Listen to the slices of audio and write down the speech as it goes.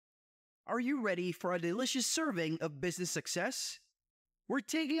Are you ready for a delicious serving of business success? We're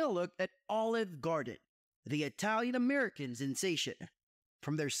taking a look at Olive Garden, the Italian-American sensation.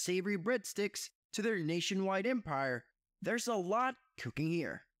 From their savory breadsticks to their nationwide empire, there's a lot cooking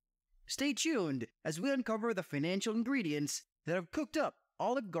here. Stay tuned as we uncover the financial ingredients that have cooked up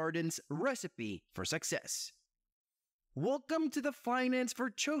Olive Garden's recipe for success. Welcome to the Finance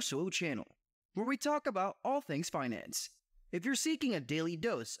Virtuoso channel, where we talk about all things finance. If you're seeking a daily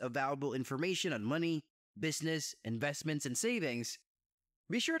dose of valuable information on money, business, investments, and savings,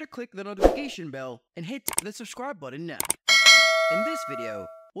 be sure to click the notification bell and hit the subscribe button now. In this video,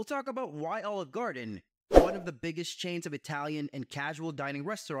 we'll talk about why Olive Garden, one of the biggest chains of Italian and casual dining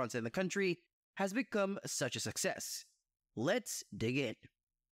restaurants in the country, has become such a success. Let's dig in.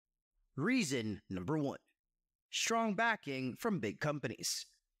 Reason number 1. Strong backing from big companies.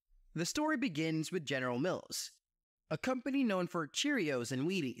 The story begins with General Mills, a company known for Cheerios and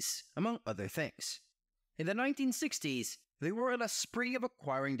Wheaties, among other things. In the 1960s, they were on a spree of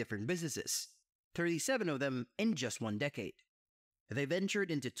acquiring different businesses, 37 of them in just one decade. They ventured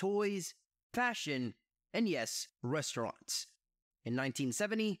into toys, fashion, and yes, restaurants. In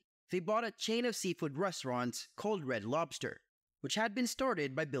 1970, they bought a chain of seafood restaurants called Red Lobster, which had been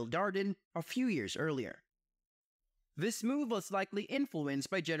started by Bill Darden a few years earlier. This move was likely influenced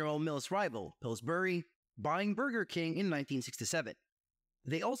by General Mills' rival, Pillsbury, buying Burger King in 1967.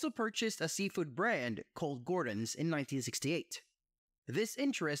 They also purchased a seafood brand called Gordon's in 1968. This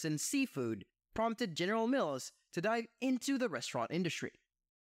interest in seafood prompted General Mills to dive into the restaurant industry.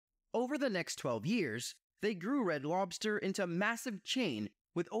 Over the next 12 years, they grew Red Lobster into a massive chain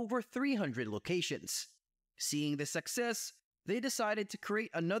with over 300 locations. Seeing the success, they decided to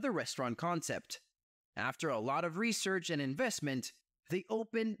create another restaurant concept. After a lot of research and investment, they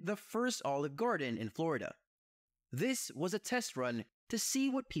opened the first Olive Garden in Florida. This was a test run to see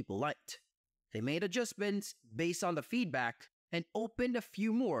what people liked. They made adjustments based on the feedback and opened a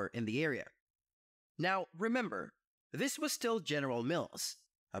few more in the area. Now remember, this was still General Mills,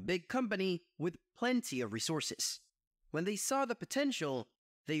 a big company with plenty of resources. When they saw the potential,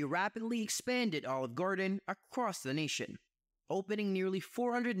 they rapidly expanded Olive Garden across the nation, opening nearly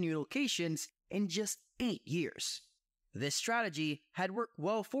 400 new locations in just 8 years. This strategy had worked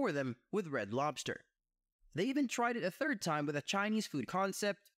well for them with Red Lobster. They even tried it a third time with a Chinese food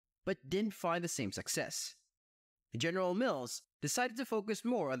concept, but didn't find the same success. General Mills decided to focus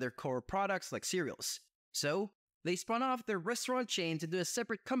more on their core products like cereals, so they spun off their restaurant chains into a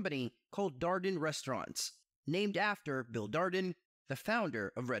separate company called Darden Restaurants, named after Bill Darden, the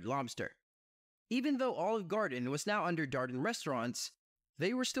founder of Red Lobster. Even though Olive Garden was now under Darden Restaurants,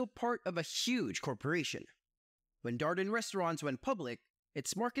 they were still part of a huge corporation. When Darden Restaurants went public,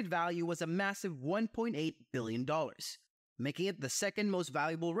 its market value was a massive $1.8 billion, making it the second most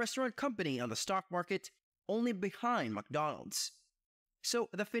valuable restaurant company on the stock market, only behind McDonald's. So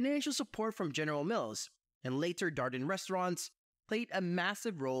the financial support from General Mills and later Darden Restaurants played a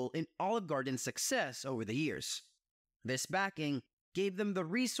massive role in Olive Garden's success over the years. This backing gave them the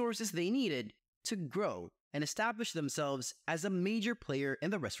resources they needed to grow and establish themselves as a major player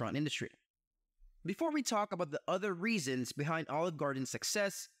in the restaurant industry. Before we talk about the other reasons behind Olive Garden's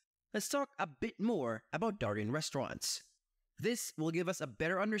success, let's talk a bit more about Darden Restaurants. This will give us a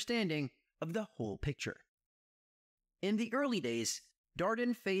better understanding of the whole picture. In the early days,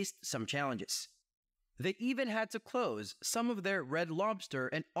 Darden faced some challenges. They even had to close some of their Red Lobster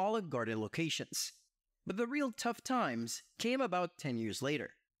and Olive Garden locations. But the real tough times came about 10 years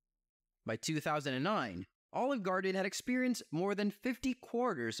later. By 2009, Olive Garden had experienced more than 50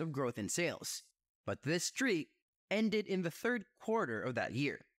 quarters of growth in sales. But this streak ended in the third quarter of that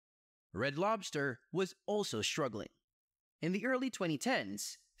year. Red Lobster was also struggling. In the early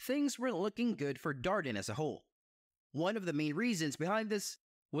 2010s, things weren't looking good for Darden as a whole. One of the main reasons behind this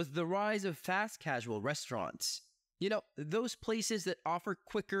was the rise of fast casual restaurants. Those places that offer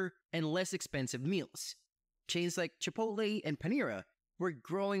quicker and less expensive meals. Chains like Chipotle and Panera were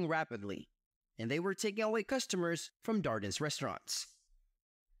growing rapidly, and they were taking away customers from Darden's restaurants.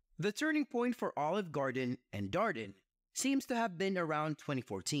 The turning point for Olive Garden and Darden seems to have been around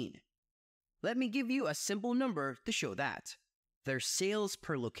 2014. Let me give you a simple number to show that: their sales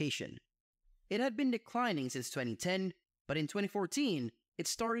per location. It had been declining since 2010, but in 2014, it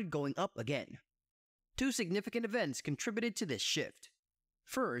started going up again. Two significant events contributed to this shift.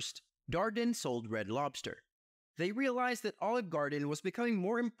 First, Darden sold Red Lobster. They realized that Olive Garden was becoming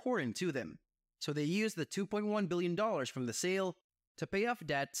more important to them, so they used the $2.1 billion from the sale to pay off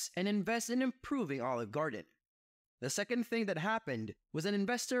debts and invest in improving Olive Garden. The second thing that happened was an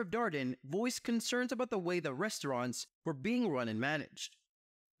investor of Darden voiced concerns about the way the restaurants were being run and managed.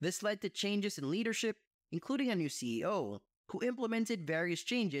 This led to changes in leadership, including a new CEO who implemented various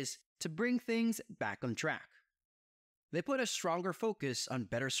changes to bring things back on track. They put a stronger focus on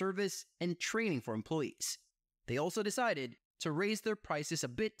better service and training for employees. They also decided to raise their prices a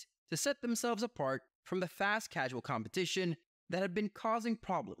bit to set themselves apart from the fast casual competition that had been causing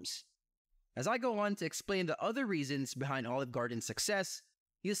problems. As I go on to explain the other reasons behind Olive Garden's success,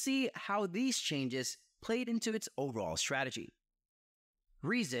 you'll see how these changes played into its overall strategy.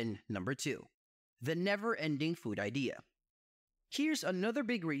 Reason number 2. The never-ending food idea. Here's another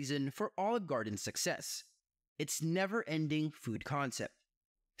big reason for Olive Garden's success. Its never-ending food concept.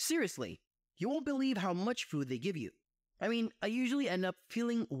 Seriously, you won't believe how much food they give you. I mean, I usually end up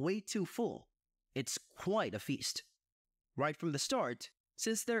feeling way too full. It's quite a feast. Right from the start,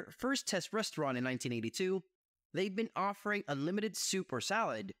 since their first test restaurant in 1982, they've been offering unlimited soup or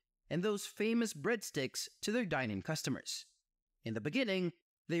salad and those famous breadsticks to their dine-in customers. In the beginning,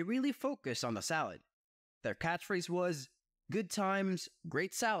 they really focused on the salad. Their catchphrase was, "Good times,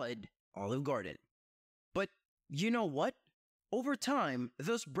 great salad, Olive Garden." But you know what? Over time,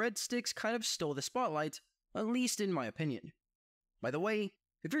 those breadsticks kind of stole the spotlight, at least in my opinion. By the way,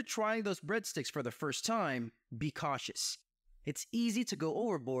 if you're trying those breadsticks for the first time, be cautious. It's easy to go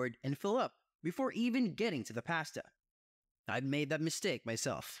overboard and fill up before even getting to the pasta. I've made that mistake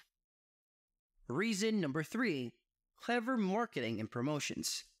myself. Reason number 3, clever marketing and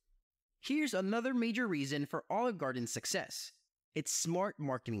promotions. Here's another major reason for Olive Garden's success. Its smart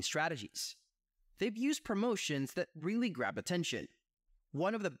marketing strategies. They've used promotions that really grab attention.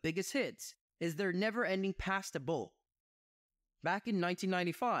 One of the biggest hits is their never-ending pasta bowl. Back in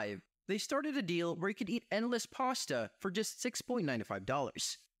 1995, they started a deal where you could eat endless pasta for just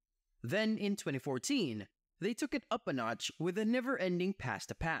 $6.95. Then in 2014, they took it up a notch with a never-ending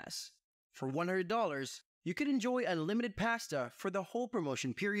pasta pass. For $100, you could enjoy unlimited pasta for the whole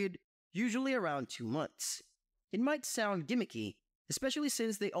promotion period, usually around 2 months. It might sound gimmicky, especially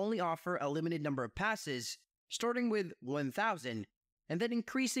since they only offer a limited number of passes, starting with 1,000 and then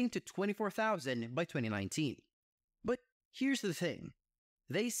increasing to 24,000 by 2019. But here's the thing.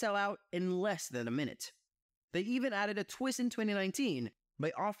 They sell out in less than a minute. They even added a twist in 2019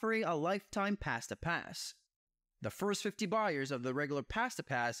 by offering a lifetime pasta pass. The first 50 buyers of the regular pasta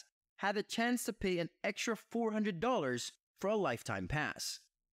pass had the chance to pay an extra $400 for a lifetime pass.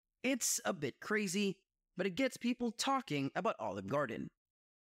 It's a bit crazy, but it gets people talking about Olive Garden.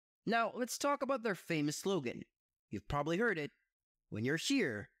 Now, let's talk about their famous slogan. You've probably heard it. When you're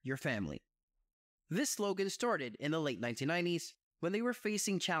here, you're family. This slogan started in the late 1990s when they were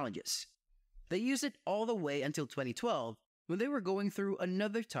facing challenges. They used it all the way until 2012 when they were going through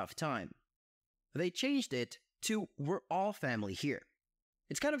another tough time. They changed it to "We're all family here."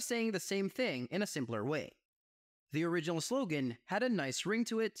 It's kind of saying the same thing in a simpler way. The original slogan had a nice ring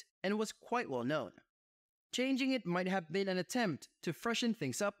to it and was quite well known. Changing it might have been an attempt to freshen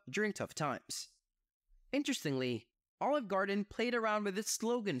things up during tough times. Interestingly, Olive Garden played around with its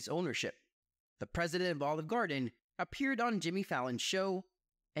slogan's ownership. The president of Olive Garden appeared on Jimmy Fallon's show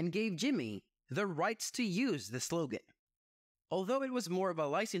and gave Jimmy the rights to use the slogan. Although it was more of a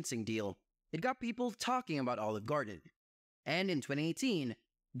licensing deal, it got people talking about Olive Garden. And in 2018,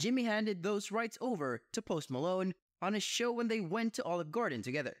 Jimmy handed those rights over to Post Malone on a show when they went to Olive Garden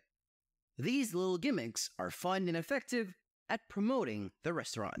together. These little gimmicks are fun and effective at promoting the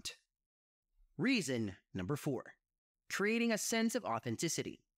restaurant. Reason number 4. Creating a sense of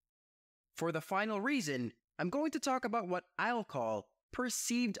authenticity. For the final reason, I'm going to talk about what I'll call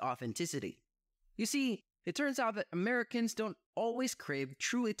perceived authenticity. You see, it turns out that Americans don't always crave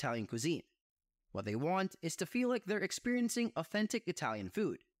true Italian cuisine. What they want is to feel like they're experiencing authentic Italian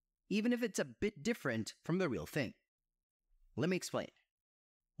food, even if it's a bit different from the real thing. Let me explain.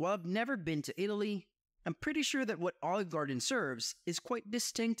 While I've never been to Italy, I'm pretty sure that what Olive Garden serves is quite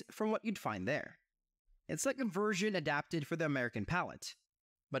distinct from what you'd find there. It's like a version adapted for the American palate.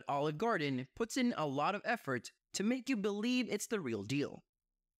 But Olive Garden puts in a lot of effort to make you believe it's the real deal.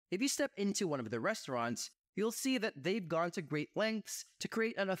 If you step into one of the restaurants, you'll see that they've gone to great lengths to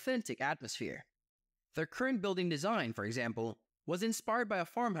create an authentic atmosphere. Their current building design, for example, was inspired by a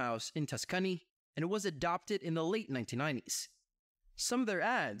farmhouse in Tuscany and was adopted in the late 1990s. Some of their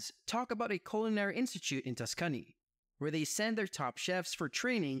ads talk about a culinary institute in Tuscany, where they send their top chefs for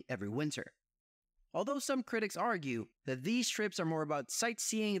training every winter. Although some critics argue that these trips are more about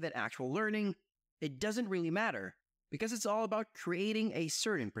sightseeing than actual learning, it doesn't really matter because it's all about creating a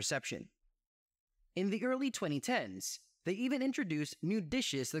certain perception. In the early 2010s, they even introduced new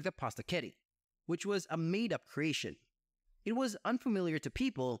dishes like the pasticcetti, which was a made-up creation. It was unfamiliar to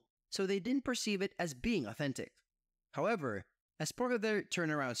people, so they didn't perceive it as being authentic. However, As part of their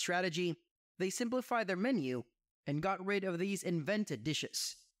turnaround strategy, they simplified their menu and got rid of these invented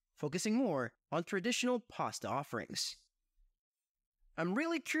dishes, focusing more on traditional pasta offerings. I'm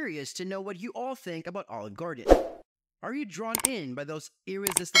really curious to know what you all think about Olive Garden. Are you drawn in by those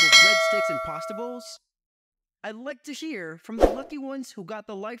irresistible breadsticks and pasta bowls? I'd like to hear from the lucky ones who got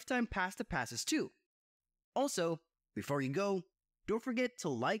the lifetime pasta passes too. Also, before you go, don't forget to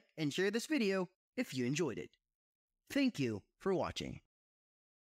like and share this video if you enjoyed it. Thank you for watching.